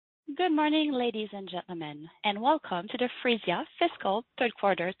Good morning, ladies and gentlemen, and welcome to the Phreesia Fiscal Third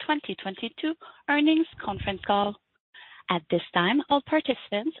Quarter 2022 Earnings Conference Call. At this time, all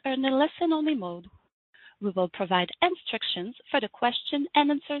participants are in a listen-only mode. We will provide instructions for the question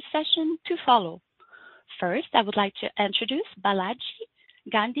and answer session to follow. First, I would like to introduce Balaji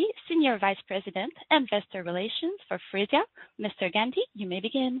Gandhi, Senior Vice President, Investor Relations for Phreesia. Mr. Gandhi, you may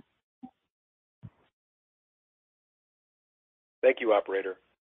begin. Thank you, operator.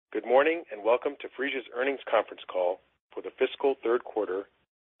 Good morning and welcome to Phreesia's earnings conference call for the fiscal third quarter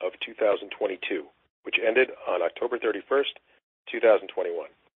of 2022, which ended on October 31st,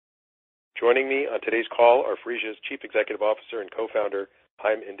 2021. Joining me on today's call are Phreesia's Chief Executive Officer and Co-founder,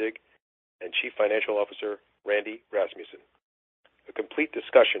 Chaim Indig, and Chief Financial Officer, Randy Rasmussen. A complete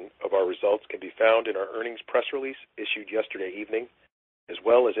discussion of our results can be found in our earnings press release issued yesterday evening, as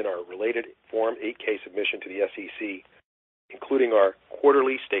well as in our related Form 8-K submission to the SEC, including our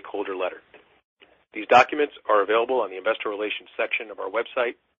quarterly stakeholder letter. These documents are available on the investor relations section of our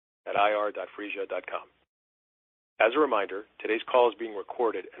website at ir.phreesia.com. As a reminder, today's call is being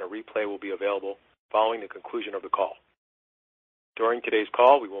recorded and a replay will be available following the conclusion of the call. During today's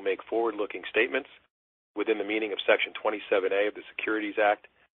call, we will make forward-looking statements within the meaning of Section 27A of the Securities Act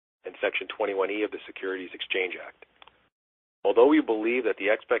and Section 21E of the Securities Exchange Act. Although we believe that the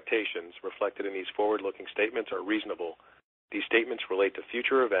expectations reflected in these forward-looking statements are reasonable, these statements relate to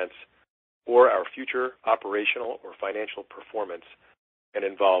future events or our future operational or financial performance and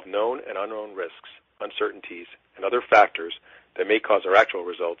involve known and unknown risks, uncertainties, and other factors that may cause our actual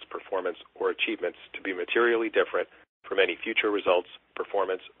results, performance, or achievements to be materially different from any future results,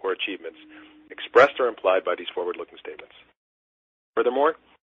 performance, or achievements expressed or implied by these forward-looking statements. Furthermore,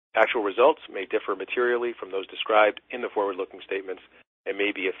 actual results may differ materially from those described in the forward-looking statements and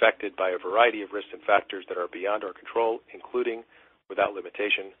may be affected by a variety of risks and factors that are beyond our control, including, without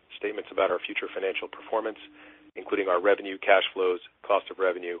limitation, statements about our future financial performance, including our revenue, cash flows, cost of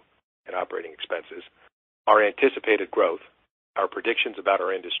revenue, and operating expenses, our anticipated growth, our predictions about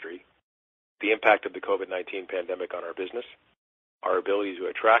our industry, the impact of the COVID-19 pandemic on our business, our ability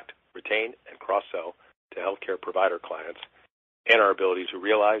to attract, retain, and cross-sell to healthcare provider clients, and our ability to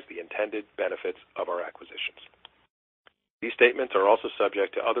realize the intended benefits of our acquisitions. These statements are also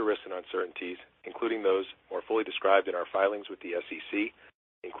subject to other risks and uncertainties, including those more fully described in our filings with the SEC,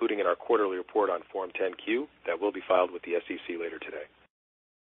 including in our quarterly report on Form 10-Q that will be filed with the SEC later today.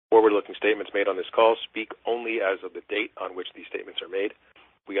 Forward-looking statements made on this call speak only as of the date on which these statements are made.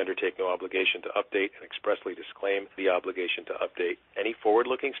 We undertake no obligation to update and expressly disclaim the obligation to update any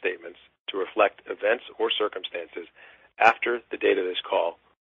forward-looking statements to reflect events or circumstances after the date of this call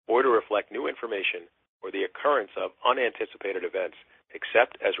or to reflect new information or the occurrence of unanticipated events,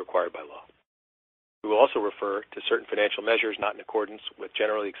 except as required by law. We will also refer to certain financial measures not in accordance with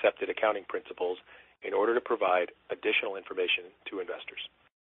generally accepted accounting principles in order to provide additional information to investors.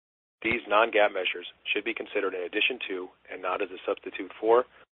 These non-GAAP measures should be considered in addition to and not as a substitute for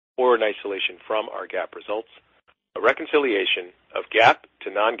or in isolation from our GAAP results. A reconciliation of GAAP to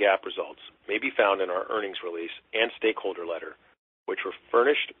non-GAAP results may be found in our earnings release and stakeholder letter, which were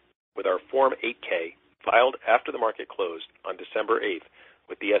furnished with our Form 8-K filed after the market closed on December 8th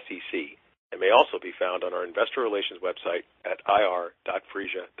with the SEC and may also be found on our investor relations website at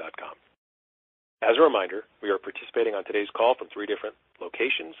ir.phreesia.com. As a reminder, we are participating on today's call from 3 different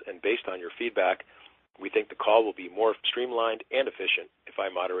locations, and based on your feedback, we think the call will be more streamlined and efficient if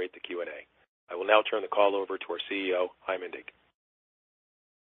I moderate the Q&A. I will now turn the call over to our CEO, Chaim Indig.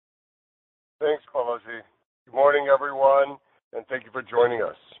 Thanks, Balaji. Good morning, everyone, and thank you for joining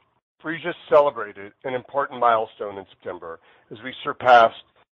us. Phreesia celebrated an important milestone in September as we surpassed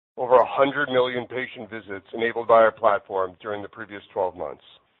over 100 million patient visits enabled by our platform during the previous 12 months.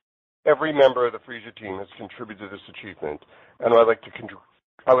 Every member of the Phreesia team has contributed to this achievement, and I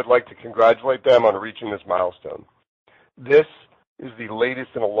would like to congratulate them on reaching this milestone. This is the latest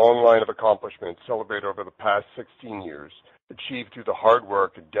in a long line of accomplishments celebrated over the past 16 years, achieved through the hard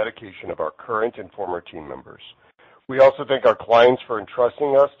work and dedication of our current and former team members. We also thank our clients for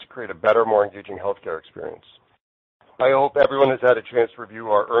entrusting us to create a better, more engaging healthcare experience. I hope everyone has had a chance to review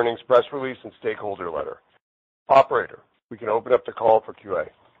our earnings press release and stakeholder letter. Operator, we can open up the call for QA.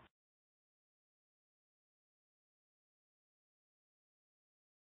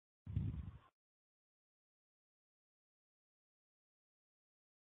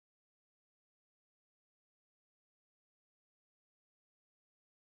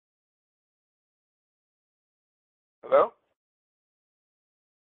 Hello?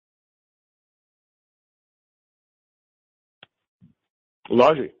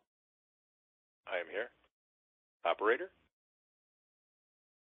 Balaji. I am here. Operator?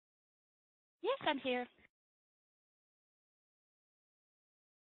 Yes, I'm here.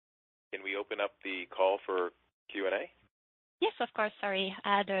 Can we open up the call for Q&A? Yes, of course. Sorry,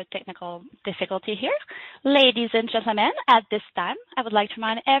 I had a technical difficulty here. Ladies and gentlemen, at this time, I would like to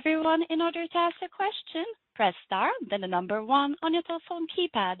remind everyone in order to ask a question, press star, then the number 1 on your telephone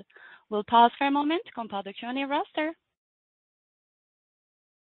keypad. We'll pause for a moment to compile the Q&A roster.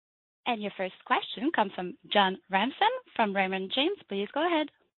 And your first question comes from John Ransom from Raymond James. Please go ahead.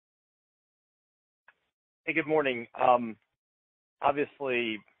 Hey, good morning.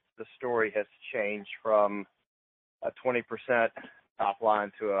 Obviously, the story has changed from a 20% top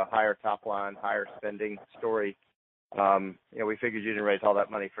line to a higher top line, higher spending story. We figured you didn't raise all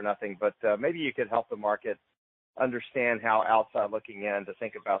that money for nothing, but maybe you could help the market understand how outside looking in to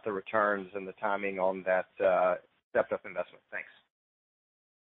think about the returns and the timing on that stepped up investment. Thanks.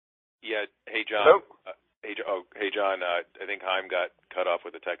 Yeah. Hey, John. Hello? Hey, John. I think Chaim got cut off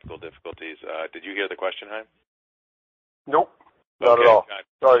with the technical difficulties. Did you hear the question, Chaim? Nope. Not at all.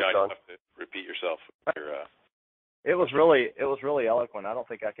 Sorry, John. You have to repeat yourself. It was really eloquent. I don't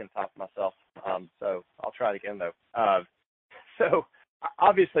think I can top myself. So I'll try it again though. So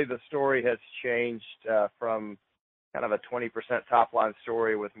obviously the story has changed from kind of a 20% top line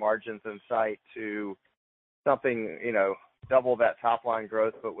story with margins in sight to something, double that top line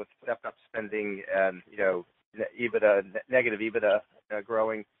growth, but with stepped up spending and, EBITDA, negative EBITDA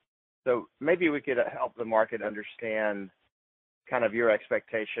growing. So maybe we could help the market understand kind of your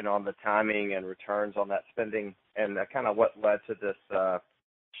expectation on the timing and returns on that spending and kind of what led to this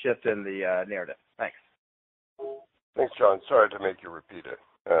shift in the narrative. Thanks. Thanks, John. Sorry to make you repeat it.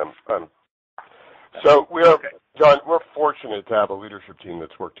 John, we're fortunate to have a leadership team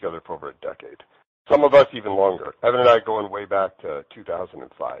that's worked together for over a decade. Some of us even longer. Evan and I going way back to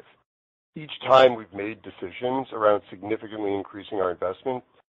 2005. Each time we've made decisions around significantly increasing our investment,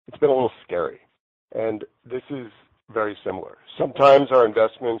 it's been a little scary. And this is very similar. Sometimes our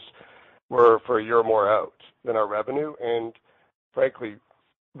investments were for a year or more out than our revenue, and frankly,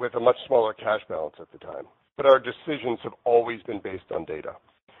 with a much smaller cash balance at the time. But our decisions have always been based on data.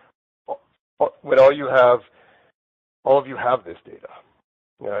 When all of you have this data.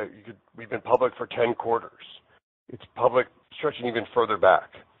 We've been public for 10 quarters. It's public stretching even further back.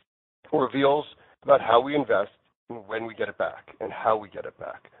 It reveals about how we invest and when we get it back and how we get it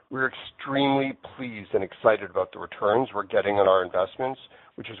back. We're extremely pleased and excited about the returns we're getting on our investments,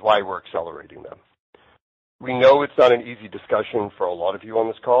 which is why we're accelerating them. We know it's not an easy discussion for a lot of you on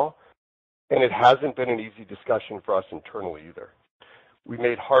this call, and it hasn't been an easy discussion for us internally either. We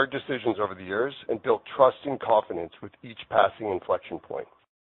made hard decisions over the years and built trust and confidence with each passing inflection point.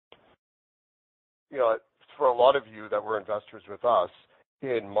 For a lot of you that were investors with us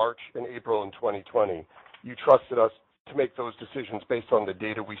in March and April in 2020, you trusted us to make those decisions based on the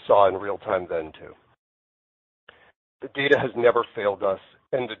data we saw in real time then too. The data has never failed us,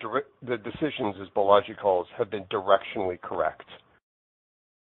 and the decisions, as Balaji calls, have been directionally correct.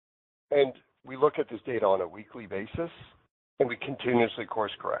 And we look at this data on a weekly basis, and we continuously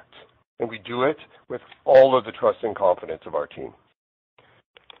course correct. And we do it with all of the trust and confidence of our team.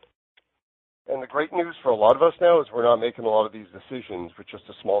 And the great news for a lot of us now is we're not making a lot of these decisions with just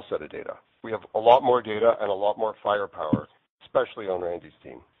a small set of data. We have a lot more data and a lot more firepower, especially on Randy's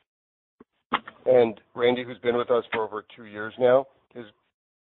team. And Randy, who's been with us for over 2 years now, is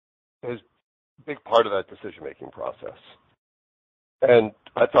a big part of that decision-making process. And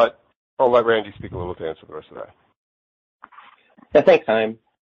I thought I'll let Randy speak a little to answer the rest of that. Yeah, thanks, Chaim.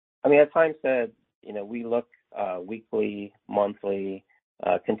 As Chaim said, we look weekly, monthly,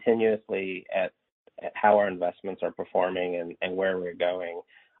 continuously at how our investments are performing and where we're going.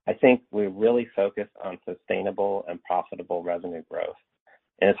 I think we're really focused on sustainable and profitable revenue growth.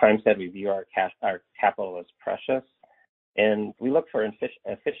 And as Chaim said, we view our capital as precious, and we look for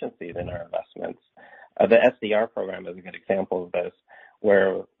efficiencies in our investments. The SDR program is a good example of this,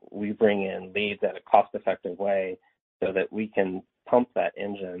 where we bring in leads at a cost-effective way so that we can pump that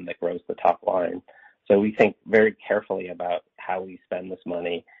engine that grows the top line. So we think very carefully about how we spend this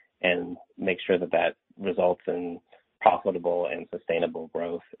money and make sure that that results in profitable and sustainable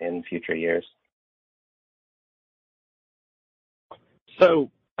growth in future years.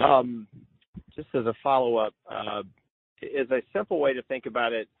 So just as a follow-up, is a simple way to think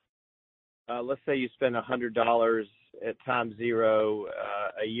about it, let's say you spend $100 at time zero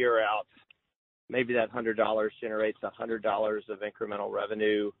a year out. Maybe that $100 generates $100 of incremental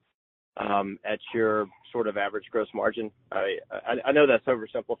revenue at your sort of average gross margin. I know that's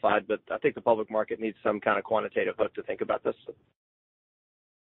oversimplified, but I think the public market needs some kind of quantitative hook to think about this.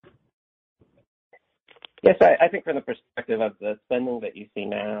 Yes, I think from the perspective of the spending that you see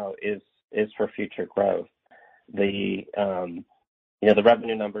now is is for future growth. The the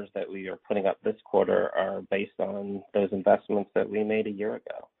revenue numbers that we are putting up this quarter are based on those investments that we made a year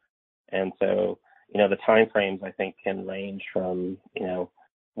ago. And so, the time frames I think can range from,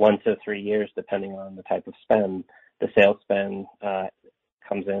 1 to 3 years depending on the type of spend. The sales spend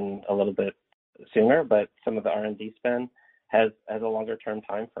comes in a little bit sooner, but some of the R&D spend has a longer term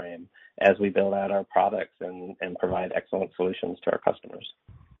time frame as we build out our products and provide excellent solutions to our customers.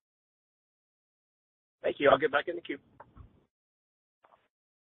 Thank you. I'll get back in the queue.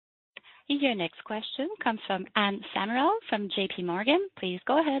 Your next question comes from Anne Samuel from JP Morgan. Please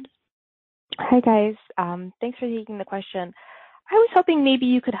go ahead. Hi, guys. Thanks for taking the question. I was hoping maybe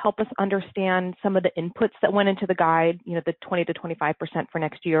you could help us understand some of the inputs that went into the guide, the 20 to 25% for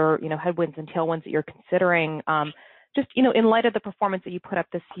next year, headwinds and tailwinds that you're considering, just, in light of the performance that you put up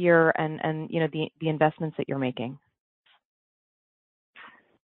this year and the investments that you're making.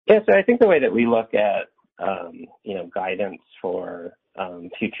 Yeah, so I think the way that we look at, guidance for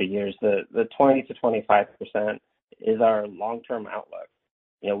future years, the 20 to 25% is our long-term outlook.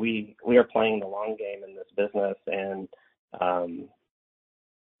 We are playing the long game in this business, and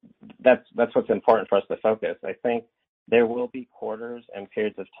that's what's important for us to focus. I think there will be quarters and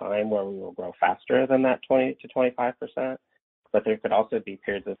periods of time where we will grow faster than that 20 to 25%, but there could also be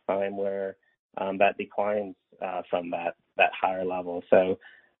periods of time where that declines from that higher level. So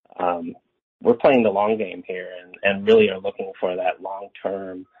we're playing the long game here and really are looking for that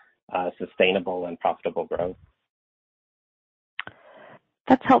long-term sustainable and profitable growth.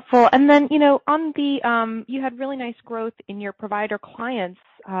 That's helpful. And then, on the, you had really nice growth in your provider clients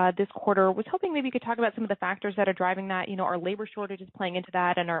this quarter. Was hoping maybe you could talk about some of the factors that are driving that. Are labor shortages playing into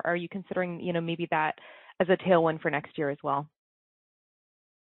that, and are you considering, maybe that as a tailwind for next year as well?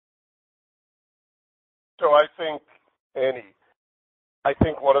 So I think, Annie,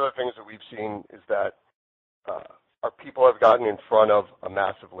 one of the things that we've seen is that our people have gotten in front of a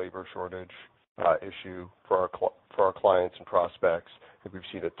massive labor shortage issue for our clients and prospects. I think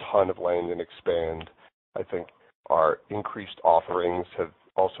we've seen a ton of land and expand. I think our increased offerings have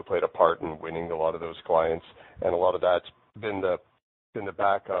also played a part in winning a lot of those clients, and a lot of that's been the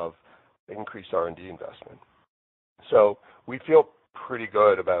back of increased R&D investment. So we feel pretty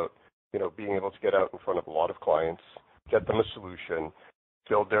good about being able to get out in front of a lot of clients, get them a solution,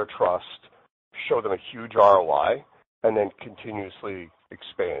 build their trust, show them a huge ROI, and then continuously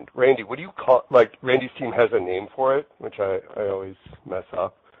expand. Randy, what do you call, Randy's team has a name for it, which I always mess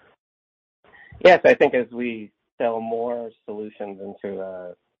up. Yes, I think as we sell more solutions into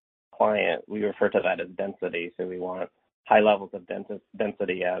a client, we refer to that as density. So we want high levels of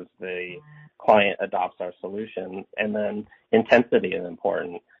density as the client adopts our solution. And then intensity is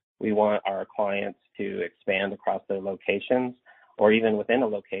important. We want our clients to expand across their locations, or even within a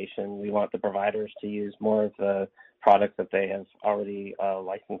location, we want the providers to use more of the products that they have already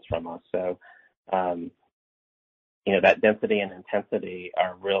licensed from us. So, that density and intensity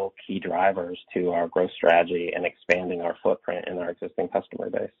are real key drivers to our growth strategy and expanding our footprint in our existing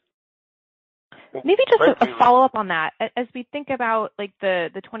customer base. Maybe just a follow-up on that. As we think about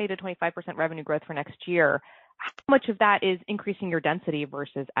the 20 to 25% revenue growth for next year, how much of that is increasing your density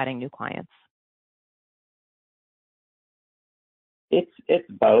versus adding new clients? It's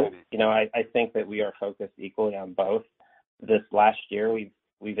both. I think that we are focused equally on both. This last year,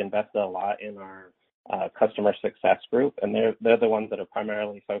 we've invested a lot in our customer success group, and they're the ones that are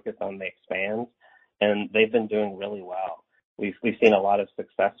primarily focused on the expands, and they've been doing really well. We've seen a lot of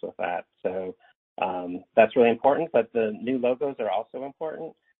success with that, so that's really important. But the new logos are also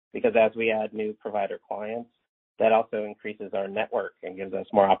important because as we add new provider clients, that also increases our network and gives us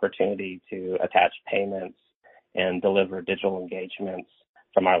more opportunity to attach payments and deliver digital engagements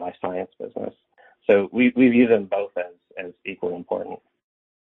from our life science business. So we view them both as equally important.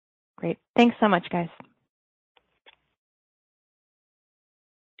 Great. Thanks so much, guys.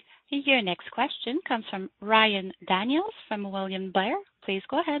 Your next question comes from Ryan Daniels from William Blair. Please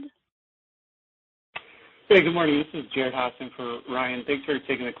go ahead. Hey, good morning. This is Jared Hassan for Ryan. Thanks for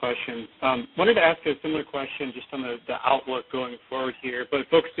taking the question. Wanted to ask a similar question just on the outlook going forward here, but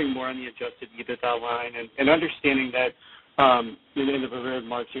focusing more on the adjusted EBITDA line and understanding that in the prepared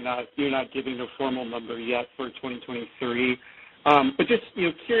remarks you're not giving a formal number yet for 2023. But just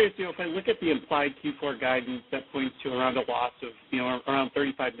curious, if I look at the implied Q4 guidance that points to around a loss of around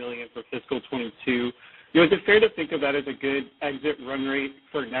 $35 million for fiscal 22, is it fair to think of that as a good exit run rate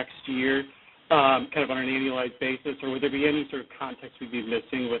for next year? Kind of on an annualized basis, or would there be any sort of context we'd be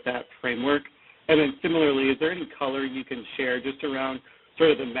missing with that framework? And then similarly, is there any color you can share just around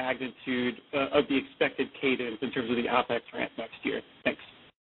sort of the magnitude of the expected cadence in terms of the OpEx ramp next year? Thanks.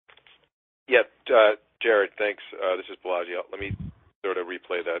 Jared, thanks. This is Balaji. Let me sort of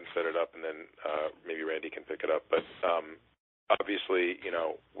replay that and set it up, and then maybe Randy can pick it up. But obviously,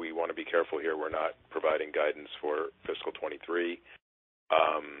 we want to be careful here. We're not providing guidance for fiscal 23.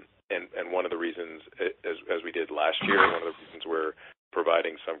 And one of the reasons, as we did last year, one of the reasons we're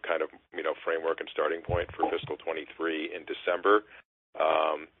providing some kind of framework and starting point for fiscal 23 in December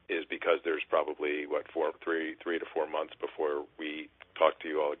is because there's probably 3 to 4 months before we talk to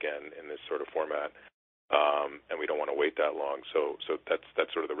you all again in this sort of format, and we don't want to wait that long. So that's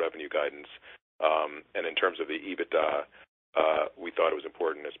sort of the revenue guidance. And in terms of the EBITDA, we thought it was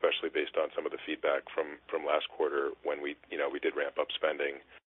important, especially based on some of the feedback from last quarter when we did ramp up spending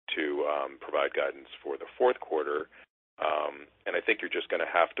to provide guidance for the fourth quarter. And I think you're just going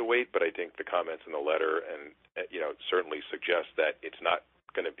to have to wait, but I think the comments in the letter and certainly suggest that it's not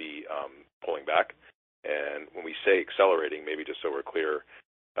going to be pulling back. And when we say accelerating, maybe just so we're clear,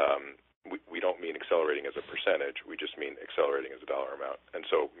 we don't mean accelerating as a percentage. We just mean accelerating as a dollar amount. And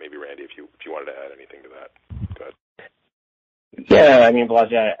so maybe Randy, if you wanted to add anything to that, go ahead. Yeah, I mean,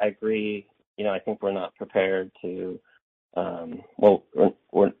 Balaji, I agree. I think we're not prepared to. I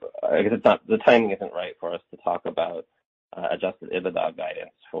guess it's not. The timing isn't right for us to talk about adjusted EBITDA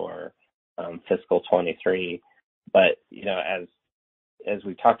guidance for fiscal 23. But as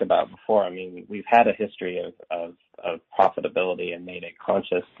we talked about before, I mean, we've had a history of profitability and made a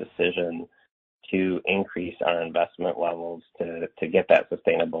conscious decision to increase our investment levels to get that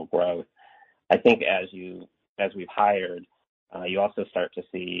sustainable growth. I think as we've hired, you also start to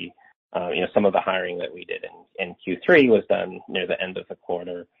see, some of the hiring that we did in Q3 was done near the end of the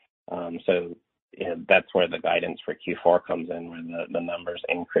quarter. So that's where the guidance for Q4 comes in, where the numbers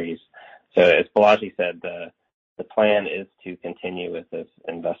increase. So as Balaji said, the plan is to continue with this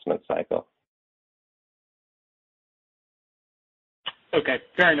investment cycle. Okay,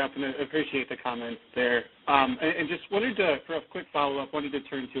 fair enough, and I appreciate the comments there. And just wanted to, for a quick follow-up, wanted to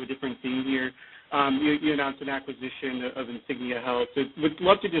turn to a different theme here. You announced an acquisition of Insignia Health. So would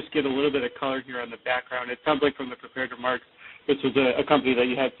love to just get a little bit of color here on the background. It sounds like from the prepared remarks, this was a company that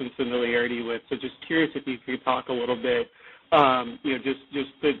you had some familiarity with. So just curious if you could talk a little bit, just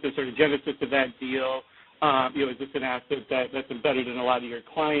the sort of genesis of that deal. Is this an asset that's embedded in a lot of your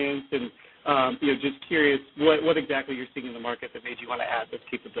clients? And just curious what exactly you're seeing in the market that made you want to add this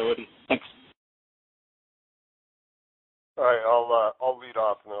capability. Thanks. All right, I'll lead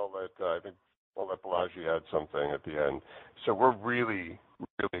off, and then I'll let Balaji add something at the end. So we're really,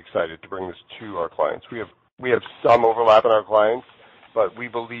 really excited to bring this to our clients. We have some overlap in our clients, but we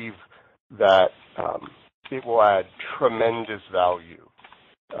believe that it will add tremendous value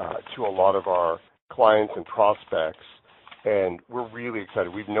to a lot of our clients and prospects, and we're really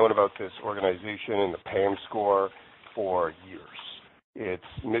excited. We've known about this organization and the PAM score for years.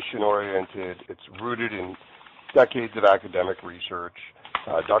 It's mission-oriented. It's rooted in decades of academic research.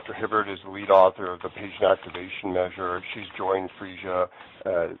 Dr. Hibbert is the lead author of the Patient Activation Measure. She's joined Phreesia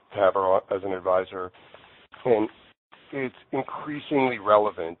to have her as an advisor, and it's increasingly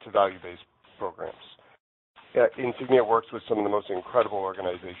relevant to value-based programs. Insignia works with some of the most incredible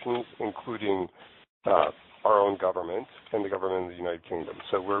organizations, including our own government and the government of the United Kingdom.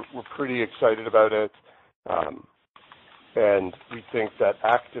 So we're pretty excited about it, and we think that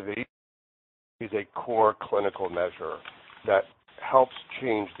activation is a core clinical measure that helps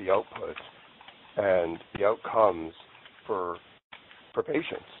change the output and the outcomes for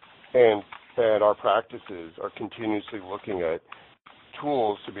patients. And our practices are continuously looking at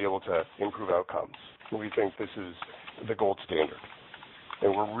tools to be able to improve outcomes. We think this is the gold standard.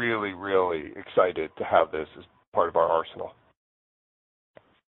 And we're really, really excited to have this as part of our arsenal.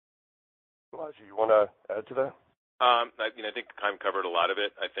 Balaji, you want to add to that? I think Chaim covered a lot of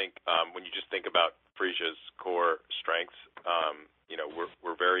it. I think when you just think about Phreesia's core strengths,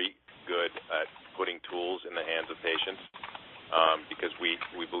 we're very good at putting tools in the hands of patients because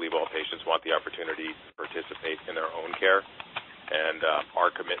we believe all patients want the opportunity to participate in their own care. And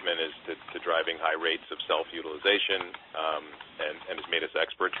our commitment is to driving high rates of self-utilization and has made us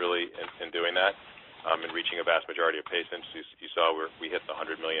experts really in doing that and reaching a vast majority of patients. You saw we hit the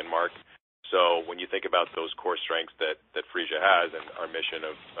 100 million mark. So when you think about those core strengths that Phreesia has and our mission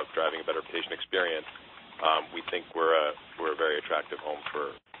of driving a better patient experience, we think we're a very attractive home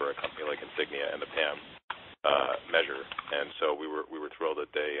for a company like Insignia and the PAM measure. And so we were thrilled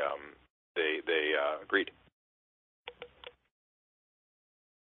that they agreed.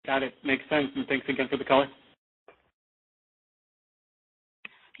 Got it. Makes sense. And thanks again for the color.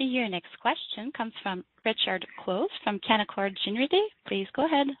 Your next question comes from Richard Close from Canaccord Genuity. Please go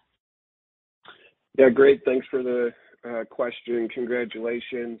ahead. Yeah, great. Thanks for the question.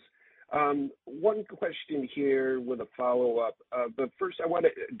 Congratulations. One question here with a follow-up. But first, I want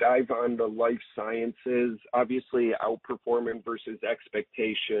to dive on the life sciences, obviously outperforming versus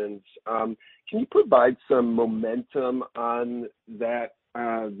expectations. Can you provide some momentum on that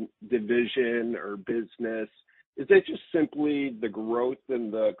division or business? Is that just simply the growth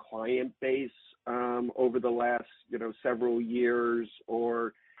in the client base over the last, several years,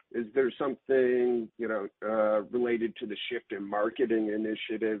 or is there something, related to the shift in marketing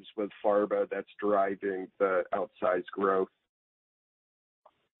initiatives with pharma that's driving the outsized growth?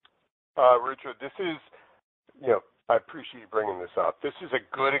 Richard, this is, I appreciate you bringing this up. This is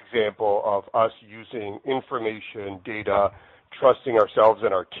a good example of us using information, data, trusting ourselves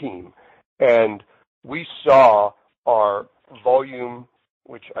and our team. And we saw our volume,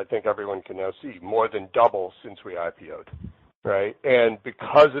 which I think everyone can now see, more than double since we IPO'd. Right? And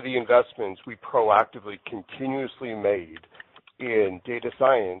because of the investments we proactively continuously made in data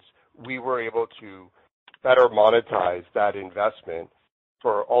science, we were able to better monetize that investment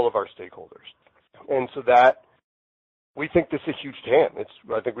for all of our stakeholders. And so that we think this is a huge TAM.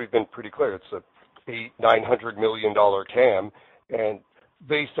 I think we've been pretty clear. It's a $900 million TAM. And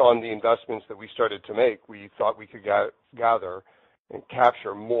based on the investments that we started to make, we thought we could gather and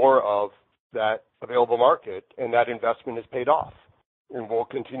capture more of that available market, and that investment has paid off. And we'll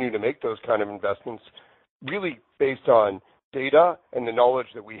continue to make those kind of investments really based on data and the knowledge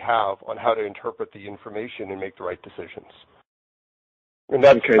that we have on how to interpret the information and make the right decisions. And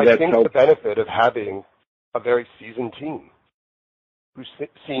that's, I think, the benefit of having a very seasoned team who's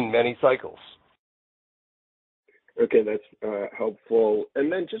seen many cycles. Okay, that's helpful. And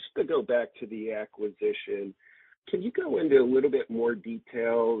then just to go back to the acquisition, can you go into a little bit more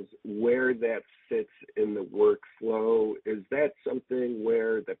details where that fits in the workflow? Is that something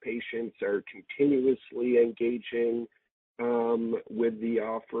where the patients are continuously engaging with the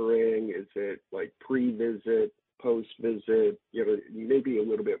offering? Is it like pre-visit, post-visit? Maybe a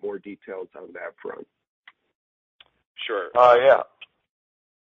little bit more details on that front. Sure. Yeah.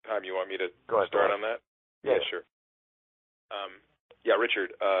 Tom, you want me to start on that? Yeah, sure. Yeah,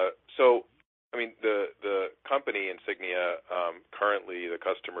 Richard. So, I mean, the company Insignia, currently the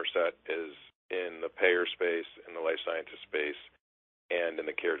customer set is in the payer space, in the life sciences space, and in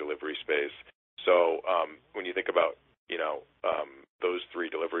the care delivery space. So when you think about, those three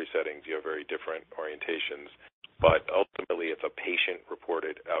delivery settings, you have very different orientations. But ultimately, it's a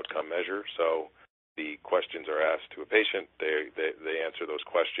patient-reported outcome measure. So the questions are asked to a patient. They answer those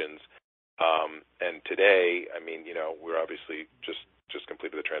questions. And today, I mean, we're obviously just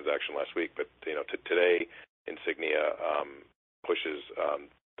completed the transaction last week, but today Insignia pushes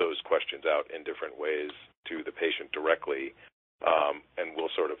those questions out in different ways to the patient directly, and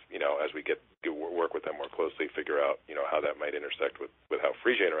we'll sort of, as we work with them more closely, figure out how that might intersect with how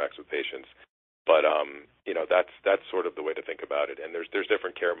Phreesia interacts with patients. But that's sort of the way to think about it. And there's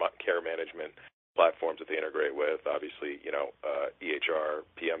different care management platforms that they integrate with, obviously, EHR,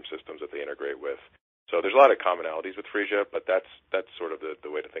 PM systems that they integrate with. So there's a lot of commonalities with Phreesia, but that's sort of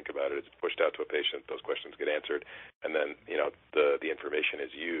the way to think about it. It's pushed out to a patient, those questions get answered, and then the information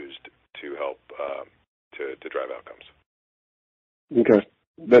is used to help to drive outcomes. Okay,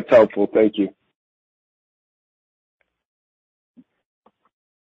 that's helpful. Thank you.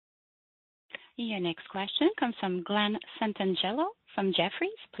 Your next question comes from Glenn Santangelo from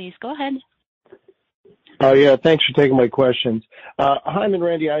Jefferies. Please go ahead. Oh, yeah. Thanks for taking my questions. Chaim and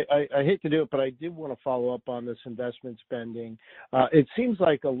Randy, I hate to do it, but I did want to follow up on this investment spending. It seems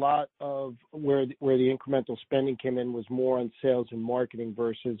like a lot of where the incremental spending came in was more on sales and marketing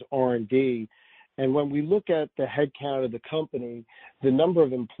versus R&D. And when we look at the headcount of the company, the number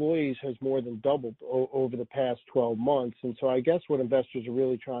of employees has more than doubled over the past 12 months. And so I guess what investors are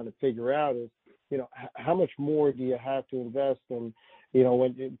really trying to figure out is, how much more do you have to invest in?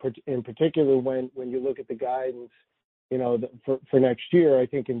 When, in particular, when you look at the guidance, for next year, I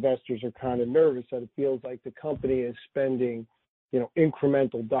think investors are kind of nervous that it feels like the company is spending,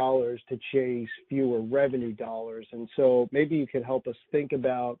 incremental dollars to chase fewer revenue dollars. And so maybe you could help us think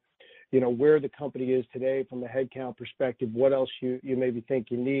about, where the company is today from a headcount perspective, what else you maybe think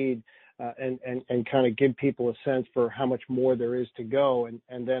you need, and kind of give people a sense for how much more there is to go.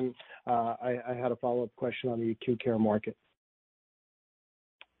 And then I had a follow-up question on the acute care market.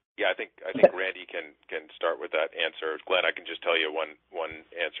 Yeah, I think Randy can start with that answer. Glenn, I can just tell you one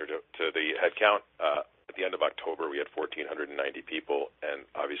answer to the headcount. At the end of October, we had 1,490 people, and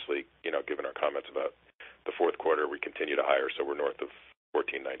obviously, given our comments about the fourth quarter, we continue to hire, so we're north of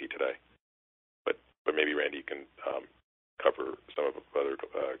 1,490 today. But maybe Randy, you can cover some of other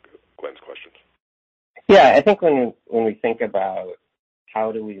Glenn's questions. Yeah, I think when we think about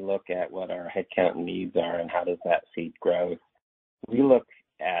how do we look at what our headcount needs are and how does that seed growth? We look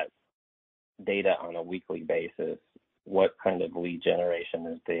at data on a weekly basis. What kind of lead generation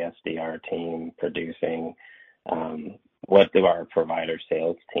is the SDR team producing? What do our provider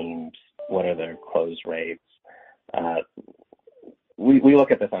sales teams, what are their close rates? We look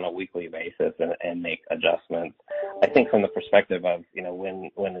at this on a weekly basis and make adjustments. I think from the perspective of,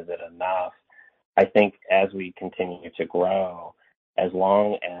 when is it enough? I think as we continue to grow, as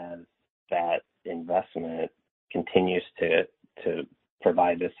long as that investment continues to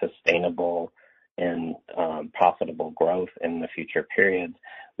provide this sustainable and profitable growth in the future periods,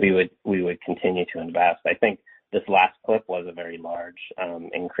 we would continue to invest. I think this last clip was a very large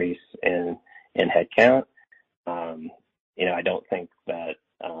increase in headcount. I don't think that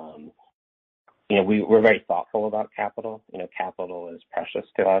we're very thoughtful about capital. Capital is precious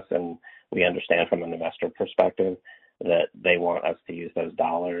to us, and we understand from an investor perspective that they want us to use those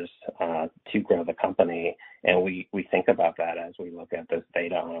dollars to grow the company. And we think about that as we look at this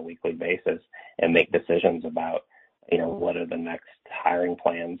data on a weekly basis and make decisions about, what are the next hiring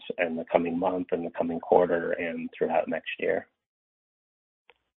plans in the coming month and the coming quarter and throughout next year.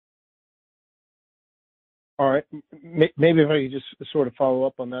 All right. Maybe if I could just sort of follow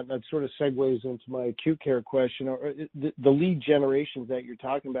up on that, that sort of segues into my acute care question. The lead generations that you're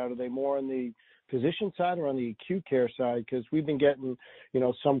talking about, are they more on the physician side or on the acute care side? Because we've been getting,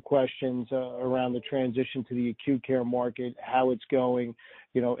 some questions around the transition to the acute care market, how it's going.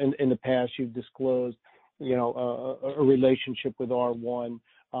 In the past, you've disclosed, a relationship with R1.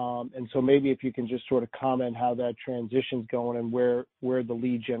 And so maybe if you can just sort of comment how that transition's going and where the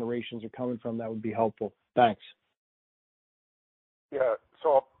lead generations are coming from, that would be helpful. Thanks. Yeah,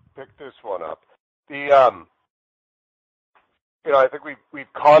 so I'll pick this one up. I think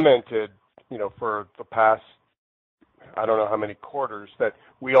we've commented, for the past, I don't know how many quarters, that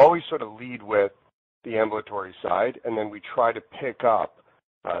we always sort of lead with the ambulatory side, and then we try to pick up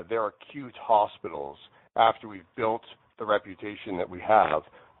their acute hospitals after we've built the reputation that we have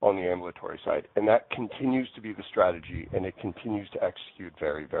on the ambulatory side. And that continues to be the strategy, and it continues to execute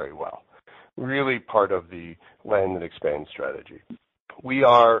very, very well. Really part of the land and expand strategy. We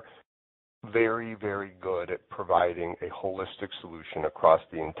are very, very good at providing a holistic solution across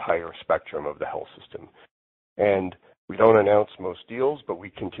the entire spectrum of the health system. And we don't announce most deals, but we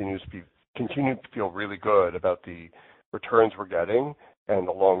continue to feel really good about the returns we're getting and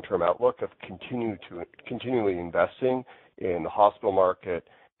the long-term outlook of continually investing in the hospital market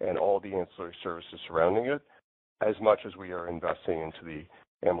and all the ancillary services surrounding it, as much as we are investing into the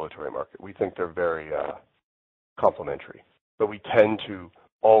ambulatory market. We think they're very complementary, but we tend to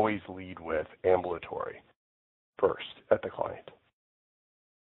always lead with ambulatory first at the client.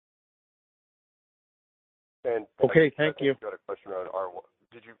 And okay, thank you. You got a question around R1.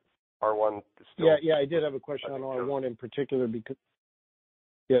 Did you R1 still? Yeah, I did have a question on R1 in particular because.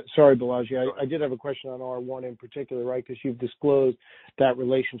 Yeah, sorry, Balaji. I did have a question on R1 in particular, right? Because you've disclosed that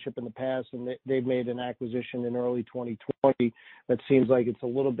relationship in the past, and they've made an acquisition in early 2020 that seems like it's a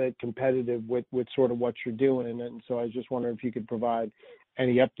little bit competitive with sort of what you're doing. And so I was just wondering if you could provide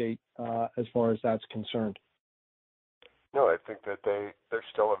any update as far as that's concerned. No, I think that they're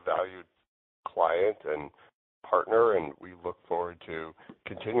still a valued client and partner, and we look forward to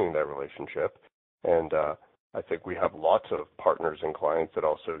continuing that relationship. And I think we have lots of partners and clients that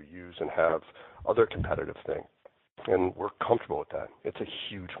also use and have other competitive things, and we're comfortable with that. It's a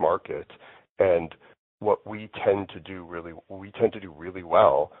huge market, and what we tend to do really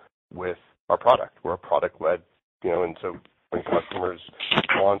well with our product. We're a product-led, and so when customers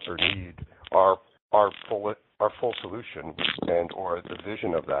want or need our full solution and or the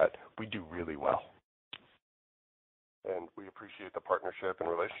vision of that, we do really well, and we appreciate the partnership and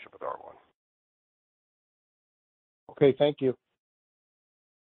relationship with R1. Okay, thank you.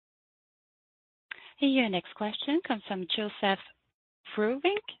 Your next question comes from Joseph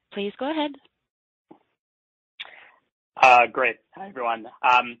Vruwink. Please go ahead. Great. Hi, everyone.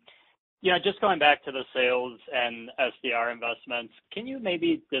 Just going back to the sales and SDR investments, can you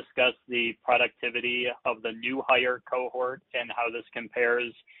maybe discuss the productivity of the new hire cohort and how this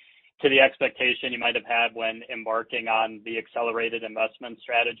compares to the expectation you might have had when embarking on the accelerated investment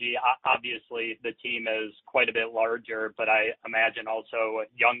strategy? Obviously, the team is quite a bit larger, but I imagine also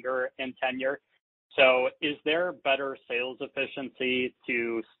younger in tenure. So is there better sales efficiency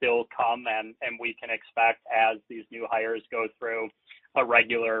to still come and we can expect as these new hires go through a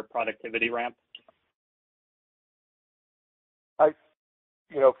regular productivity ramp?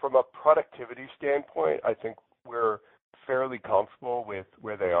 From a productivity standpoint, I think we're fairly comfortable with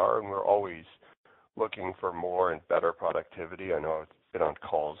where they are, and we're always looking for more and better productivity. I know been on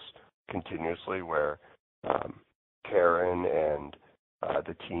calls continuously where Karen and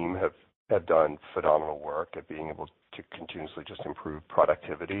the team have done phenomenal work at being able to continuously just improve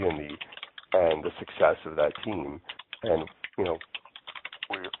productivity and the success of that team. And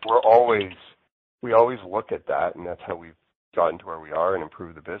we always look at that, and that's how we've gotten to where we are and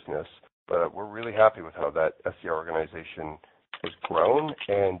improved the business. But we're really happy with how that SDR organization has grown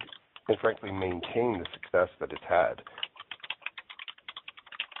and frankly maintained the success that it's had.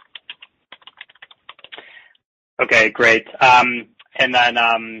 Okay, great. And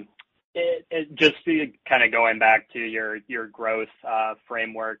then just kind of going back to your growth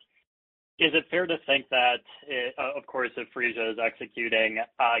framework, is it fair to think that, of course, if Phreesia is executing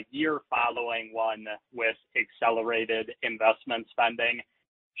a year following one with accelerated investment spending,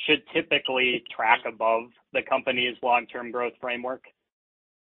 should typically track above the company's long-term growth framework?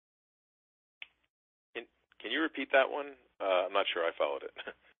 Can you repeat that one? I'm not sure I followed it.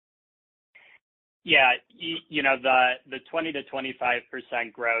 Yeah, the 20 to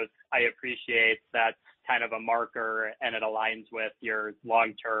 25% growth, I appreciate that's kind of a marker and it aligns with your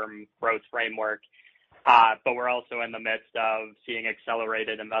long-term growth framework. But we're also in the midst of seeing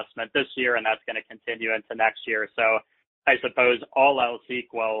accelerated investment this year, and that's going to continue into next year. So I suppose all else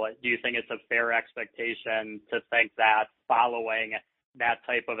equal, do you think it's a fair expectation to think that following that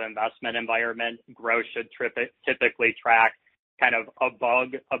type of investment environment, growth should typically track kind of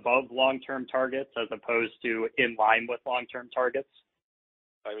above long-term targets as opposed to in line with long-term targets?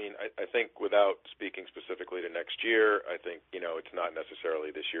 I mean, I think without speaking specifically to next year, I think, it's not necessarily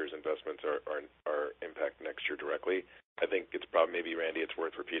this year's investments are impact next year directly. I think it's probably, maybe, Randy, it's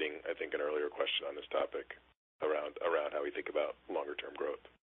worth repeating, I think, an earlier question on this topic around how we think about longer-term growth.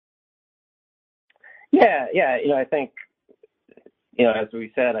 Yeah. I think, as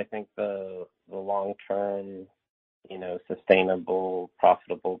we said, I think the long-term, sustainable,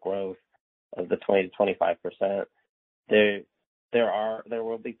 profitable growth of the 20 to 25%, there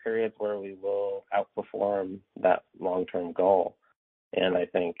will be periods where we will outperform that long-term goal. And I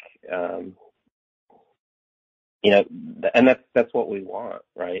think, and that's what we want,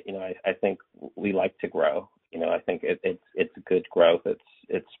 right? I think we like to grow. I think it's good growth.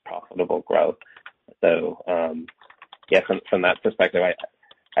 It's profitable growth. So, from that perspective,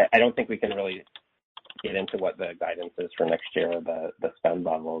 I don't think we can really get into what the guidance is for next year, the spend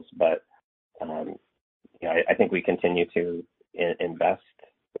levels, but I think we continue to invest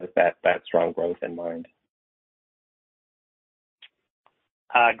with that strong growth in mind.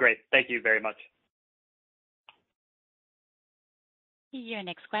 Great. Thank you very much. Your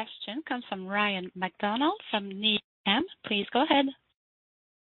next question comes from Ryan McDonald from Needham. Please go ahead.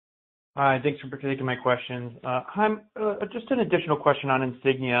 Hi, thanks for taking my questions. Just an additional question on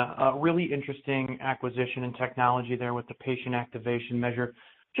Insignia. Really interesting acquisition and technology there with the patient activation measure.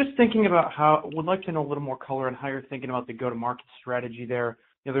 Just thinking about would like to know a little more color on how you're thinking about the go-to-market strategy there.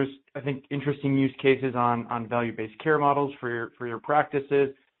 There's, I think, interesting use cases on value-based care models for your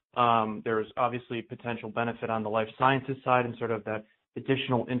practices. There's obviously potential benefit on the life sciences side and sort of that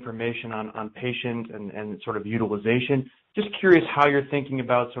additional information on patient and sort of utilization. Just curious how you're thinking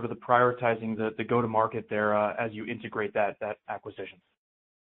about sort of the prioritizing the go-to-market there as you integrate that acquisition.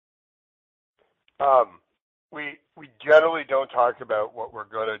 We generally don't talk about what we're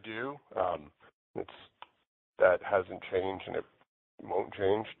going to do. That hasn't changed and it won't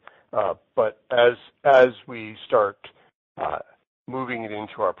change. But as we start moving it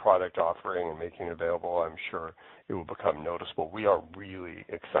into our product offering and making it available, I'm sure it will become noticeable. We are really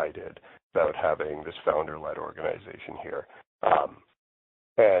excited about having this founder-led organization here.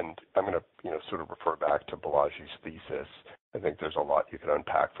 And I'm going to, sort of refer back to Balaji's thesis. I think there's a lot you can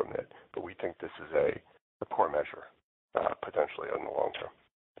unpack from it, but we think this is a core measure, potentially in the long term.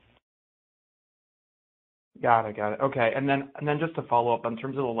 Got it. Okay. And then just to follow up in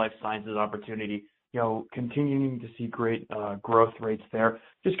terms of the life sciences opportunity, continuing to see great growth rates there.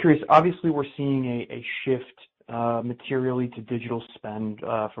 Just curious, obviously we're seeing a shift materially to digital spend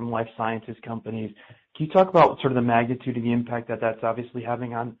from life sciences companies. Can you talk about sort of the magnitude of the impact that's obviously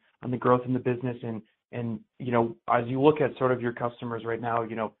having on the growth in the business? And as you look at sort of your customers right now,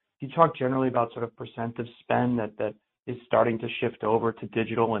 can you talk generally about sort of percent of spend that is starting to shift over to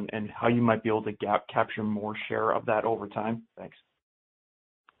digital and how you might be able to capture more share of that over time? Thanks.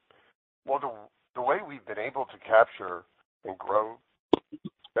 Well, the way we've been able to capture and grow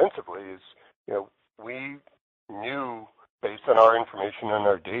extensively is, we knew based on our information and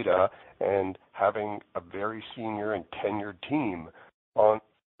our data and having a very senior and tenured team on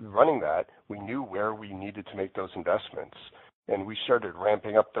running that, we knew where we needed to make those investments. And we started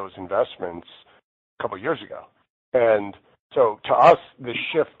ramping up those investments a couple of years ago. And So to us, the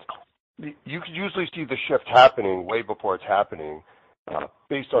shift, you could usually see the shift happening way before it's happening,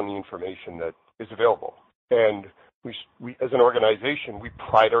 based on the information that is available. And we as an organization, we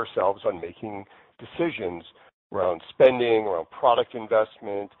pride ourselves on making decisions around spending, around product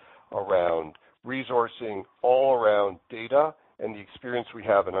investment, around resourcing, all around data and the experience we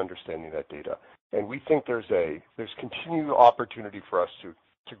have in understanding that data. And we think there's continued opportunity for us to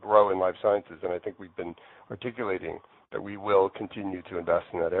grow in life sciences, and I think we've been articulating that we will continue to invest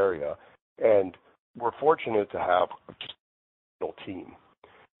in that area. And we're fortunate to have a team,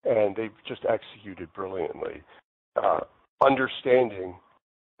 and they've just executed brilliantly, understanding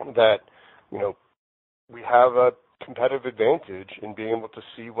that, we have a competitive advantage in being able to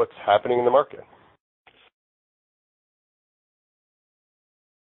see what's happening in the market.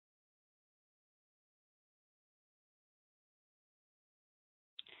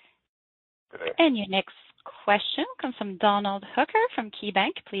 And your next question comes from Donald Hooker from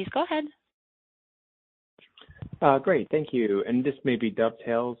KeyBanc. Please go ahead. Great, thank you. And this maybe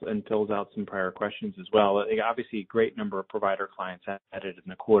dovetails and fills out some prior questions as well. Obviously, a great number of provider clients added in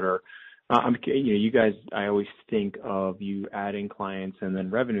the quarter. You guys, I always think of you adding clients and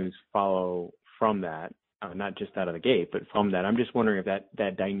then revenues follow from that, not just out of the gate, but from that. I'm just wondering if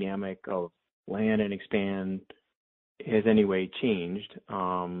that dynamic of land and expand has any way changed.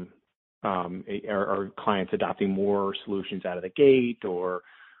 Are clients adopting more solutions out of the gate, or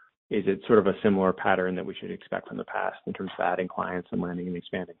is it sort of a similar pattern that we should expect from the past in terms of adding clients and landing and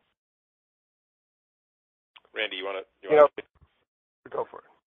expanding? Randy, you want to go for it?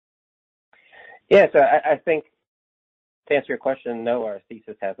 Yeah, so I think to answer your question, no, our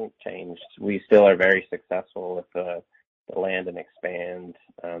thesis hasn't changed. We still are very successful with the land and expand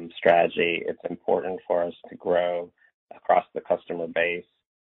strategy. It's important for us to grow across the customer base.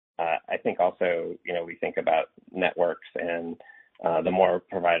 I think also, we think about networks, and the more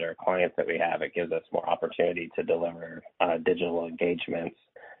provider clients that we have, it gives us more opportunity to deliver digital engagements.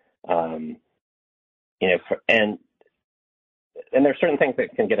 And there's certain things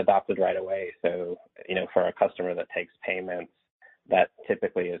that can get adopted right away. So, for a customer that takes payments, that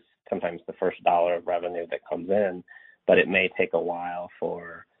typically is sometimes the first dollar of revenue that comes in, but it may take a while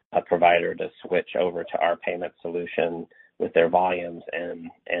for a provider to switch over to our payment solution with their volumes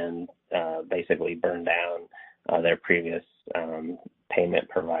and basically burn down their previous payment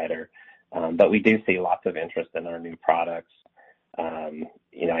provider. But we do see lots of interest in our new products.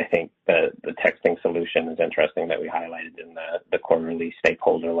 I think the texting solution is interesting that we highlighted in the quarterly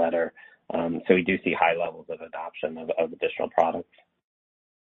stakeholder letter. So we do see high levels of adoption of additional products.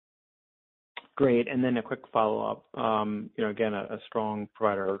 Great. And then a quick follow-up. Again, a strong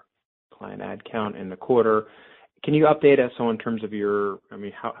provider client ad count in the quarter. Can you update us on terms of your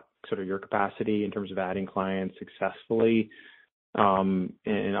capacity in terms of adding clients successfully, and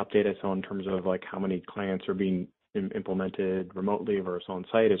update us on terms of how many clients are being implemented remotely versus on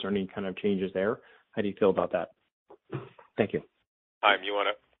site? Is there any kind of changes there? How do you feel about that? Thank you. Chaim, you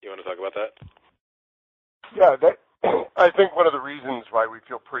want to talk about that? Yeah, I think one of the reasons why we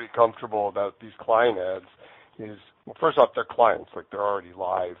feel pretty comfortable about these client ads is, well, first off, they're clients, they're already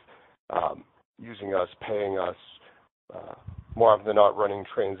live, using us, paying us, more often than not running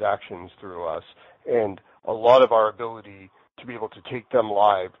transactions through us. And a lot of our ability to be able to take them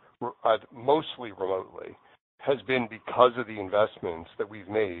live, mostly remotely, has been because of the investments that we've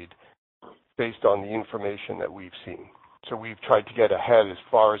made based on the information that we've seen. So we've tried to get ahead as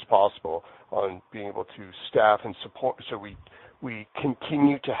far as possible on being able to staff and support. So we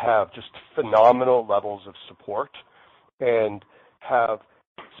continue to have just phenomenal levels of support and have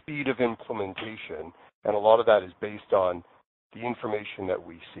speed of implementation. And a lot of that is based on the information that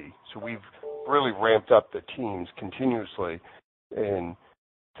we see. So we've really ramped up the teams continuously in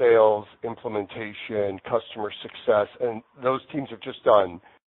sales, implementation, customer success, and those teams have just done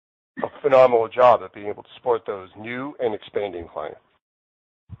a phenomenal job at being able to support those new and expanding clients.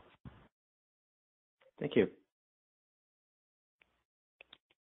 Thank you.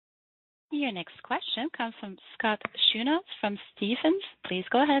 Your next question comes from Scott Schoenhaus from Stephens. Please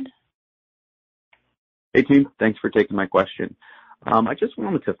go ahead. Hey, team. Thanks for taking my question. I just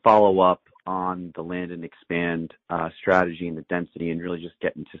wanted to follow up on the land and expand strategy and the density, and really just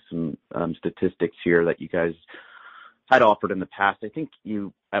get into some statistics here that you guys had offered in the past. I think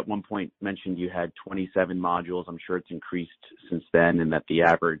you at one point mentioned you had 27 modules. I'm sure it's increased since then, and that the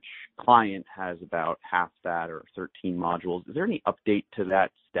average client has about half that, or 13 modules. Is there any update to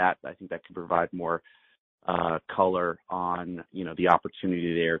that stat? I think that could provide more color on the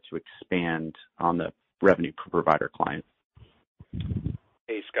opportunity there to expand on the revenue per provider client.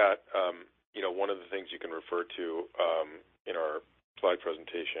 Hey, Scott. one of the things you can refer to in our slide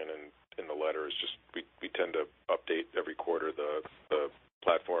presentation and in the letter is just we tend to update every quarter the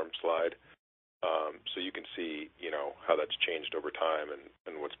platform slide, so you can see how that's changed over time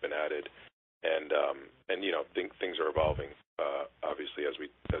and what's been added, and things are evolving obviously as we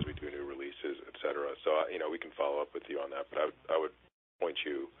do new releases, et cetera. So we can follow up with you on that, but I would point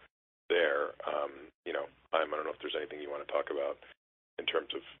you there. I don't know if there's anything you want to talk about in terms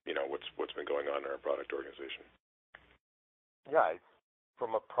of what's been going on in our product organization. Yeah,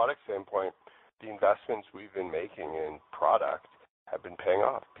 from a product standpoint, the investments we've been making in product have been paying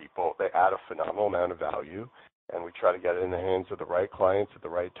off. They add a phenomenal amount of value, and we try to get it in the hands of the right clients at the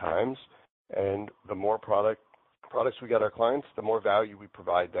right times. And the more products we get our clients, the more value we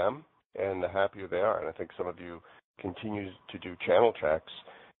provide them, and the happier they are. And I think some of you continue to do channel checks,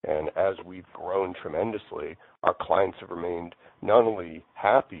 and as we've grown tremendously, our clients have remained not only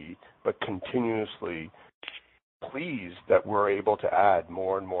happy, but continuously pleased that we're able to add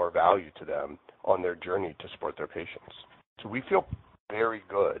more and more value to them on their journey to support their patients. So we feel very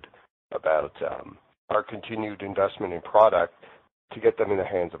good about our continued investment in product to get them in the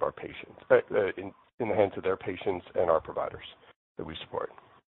hands of our patients, in the hands of their patients and our providers that we support.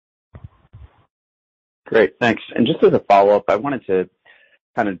 Great, thanks. And just as a follow-up, I wanted to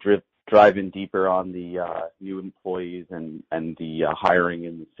kind of drive in deeper on the new employees and the hiring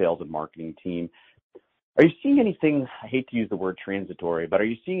in the sales and marketing team. Are you seeing anything, I hate to use the word transitory, but are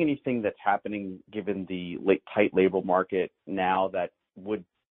you seeing anything that's happening given the tight labor market now that would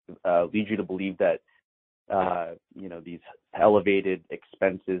lead you to believe that, these elevated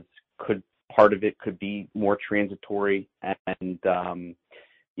expenses part of it could be more transitory and,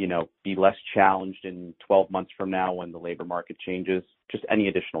 be less challenged in 12 months from now when the labor market changes? Just any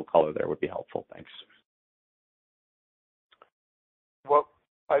additional color there would be helpful. Thanks. Well,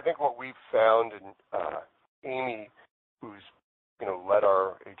 I think what we've found, and Amy, who's led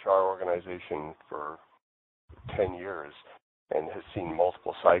our HR organization for 10 years and has seen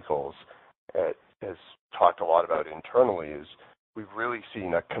multiple cycles, has talked a lot about internally, is we've really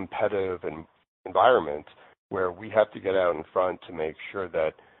seen a competitive environment where we have to get out in front to make sure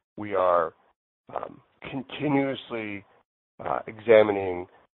that we are continuously examining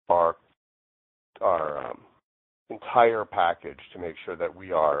our entire package to make sure that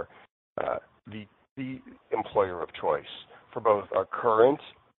we are the employer of choice for both our current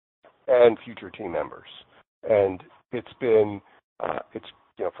and future team members. And it's been,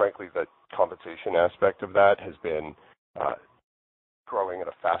 frankly, the compensation aspect of that has been growing at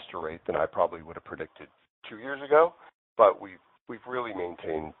a faster rate than I probably would have predicted 2 years ago. But we've really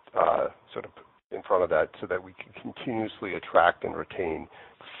maintained sort of in front of that so that we can continuously attract and retain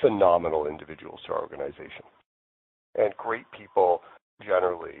phenomenal individuals to our organization. And great people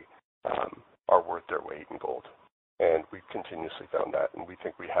generally are worth their weight in gold. And we've continuously found that, and we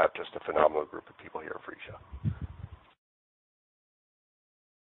think we have just a phenomenal group of people here at Phreesia.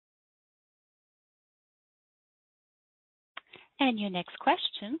 And your next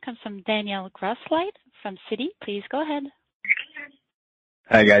question comes from Daniel Grosslight from Citi. Please go ahead.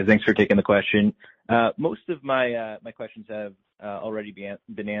 Hi, guys. Thanks for taking the question. Most of my questions have already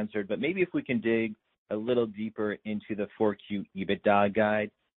been answered, but maybe if we can dig a little deeper into the 4Q EBITDA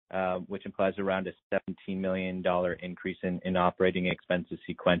guide, which implies around a $17 million increase in operating expenses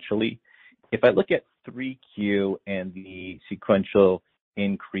sequentially. If I look at 3Q and the sequential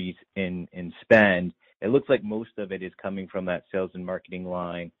increase in spend, it looks like most of it is coming from that sales and marketing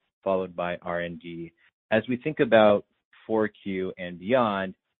line, followed by R&D. As we think about 4Q and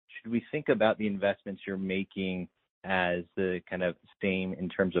beyond, should we think about the investments you're making as the kind of same in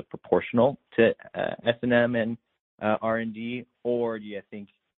terms of proportional to S&M and R&D, or do you think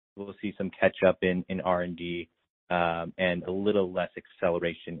we'll see some catch up in R&D and a little less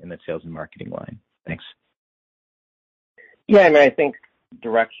acceleration in the sales and marketing line? Thanks. Yeah, I think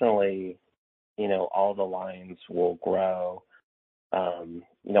directionally, all the lines will grow.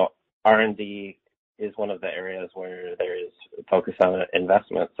 R&D is one of the areas where there is focus on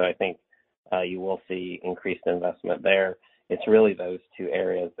investment. So I think you will see increased investment there. It's really those two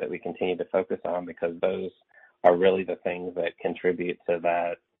areas that we continue to focus on because those are really the things that contribute to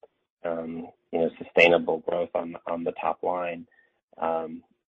that, sustainable growth on the top line.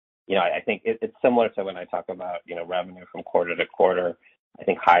 I think it's similar to when I talk about, revenue from quarter to quarter. I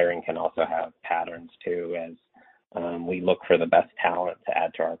think hiring can also have patterns too, as we look for the best talent to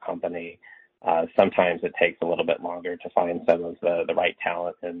add to our company. Sometimes it takes a little bit longer to find some of the right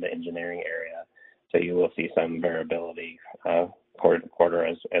talent in the engineering area. So you will see some variability quarter to quarter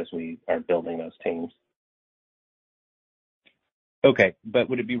as we are building those teams. Okay, but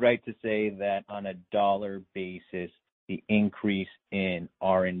would it be right to say that on a dollar basis, the increase in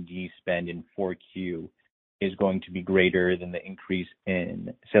R&D spend in 4Q is going to be greater than the increase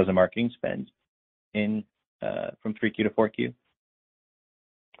in sales and marketing spend in from 3Q to 4Q?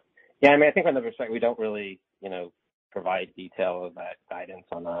 Yeah, I mean, I think from the perspective, we don't really, provide detail of that guidance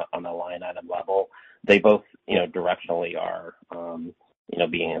on a line item level. They both, directionally are,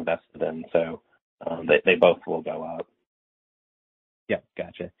 being invested in, so they both will go up. Yeah,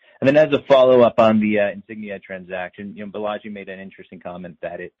 gotcha. And then as a follow-up on the Insignia transaction, Balaji made an interesting comment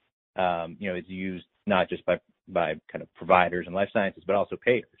that it, is used not just by kind of providers and life sciences, but also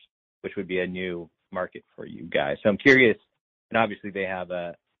payers, which would be a new market for you guys. So I'm curious, and obviously they have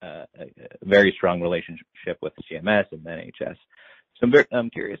a very strong relationship with CMS and NHS. So I'm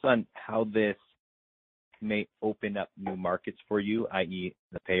curious on how this may open up new markets for you, i.e.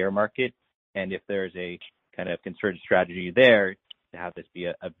 the payer market, and if there's a kind of concerted strategy there to have this be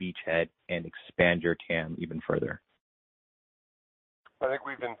a beachhead and expand your TAM even further. I think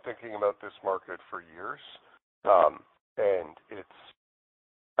we've been thinking about this market for years, and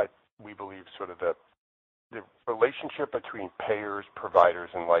we believe sort of the relationship between payers, providers,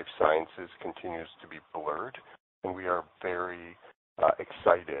 and life sciences continues to be blurred, and we are very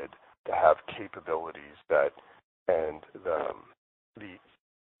excited to have capabilities and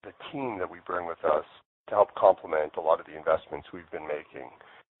the team that we bring with us to help complement a lot of the investments we've been making.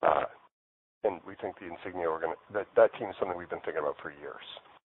 And we think the Insignia that team is something we've been thinking about for years,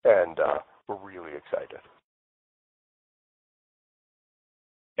 and we're really excited.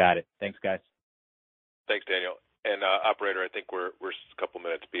 Got it. Thanks, guys. Thanks, Daniel. And operator, I think we're a couple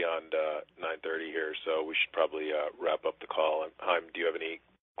minutes beyond 9:30 here, so we should probably wrap up the call. Chaim, do you have any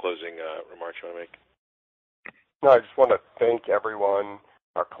closing remarks you want to make? No, I just want to thank everyone,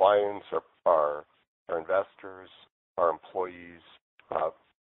 our clients, our investors, our employees,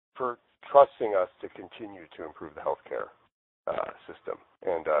 for trusting us to continue to improve the healthcare system.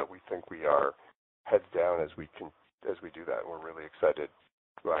 And we think we are heads down as we do that. We're really excited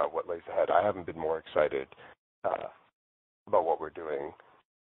about what lays ahead. I haven't been more excited about what we're doing.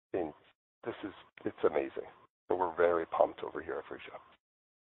 It's amazing. And we're very pumped over here at Phreesia.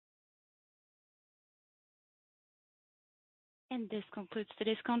 And this concludes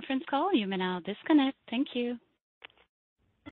today's conference call. You may now disconnect. Thank you.